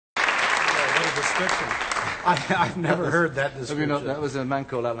description. I've never heard that description. That was a man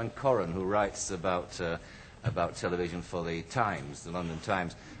called Alan Corran who writes about television for the Times, the London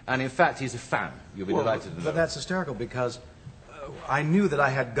Times. And in fact, he's a fan. You'll be delighted to know. But that's hysterical because I knew that I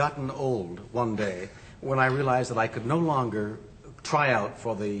had gotten old one day when I realized that I could no longer try out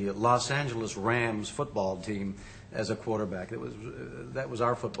for the Los Angeles Rams football team as a quarterback. That was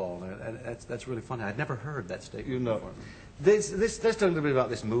our football, and that's really funny. I'd never heard that statement before. Let's talk a little bit about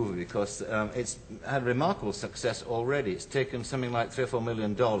this movie because it's had remarkable success already. It's taken something like $3 or $4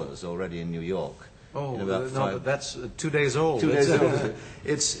 million already in New York. Oh, no, but that's 2 days old. 2 days old.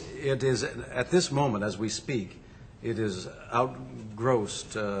 It is, at this moment, as we speak, it is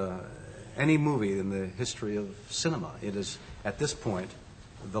outgrossed any movie in the history of cinema. It is, at this point,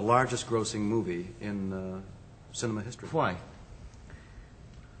 the largest grossing movie in cinema history. Why?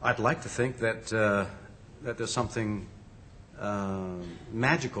 I'd like to think that that there's something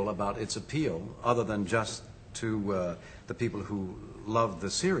magical about its appeal, other than just to the people who love the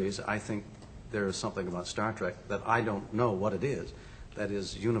series. I think there is something about Star Trek that I don't know what it is, that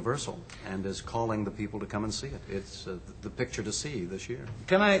is universal and is calling the people to come and see it. It's the picture to see this year.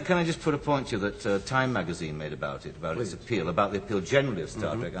 Can I just put a point to you that Time magazine made about it, about its appeal, about the appeal generally of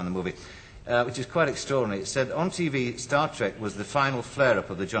Star Trek and the movie, which is quite extraordinary. It said, on TV, Star Trek was the final flare-up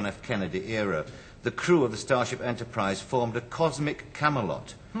of the John F. Kennedy era. The crew of the Starship Enterprise formed a cosmic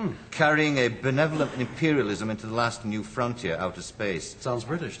Camelot, carrying a benevolent imperialism into the last new frontier, outer space. Sounds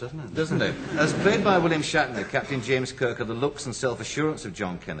British, doesn't it? Doesn't it? As played by William Shatner, Captain James Kirk had the looks and self-assurance of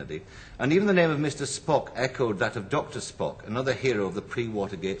John Kennedy, and even the name of Mr. Spock echoed that of Dr. Spock, another hero of the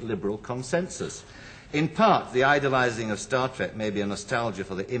pre-Watergate liberal consensus. In part, the idolizing of Star Trek may be a nostalgia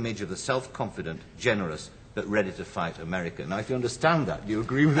for the image of the self-confident, generous, but ready to fight America. Now, if you understand that, do you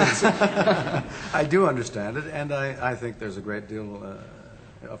agree with this? I do understand it, and I think there's a great deal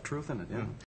of truth in it, yeah.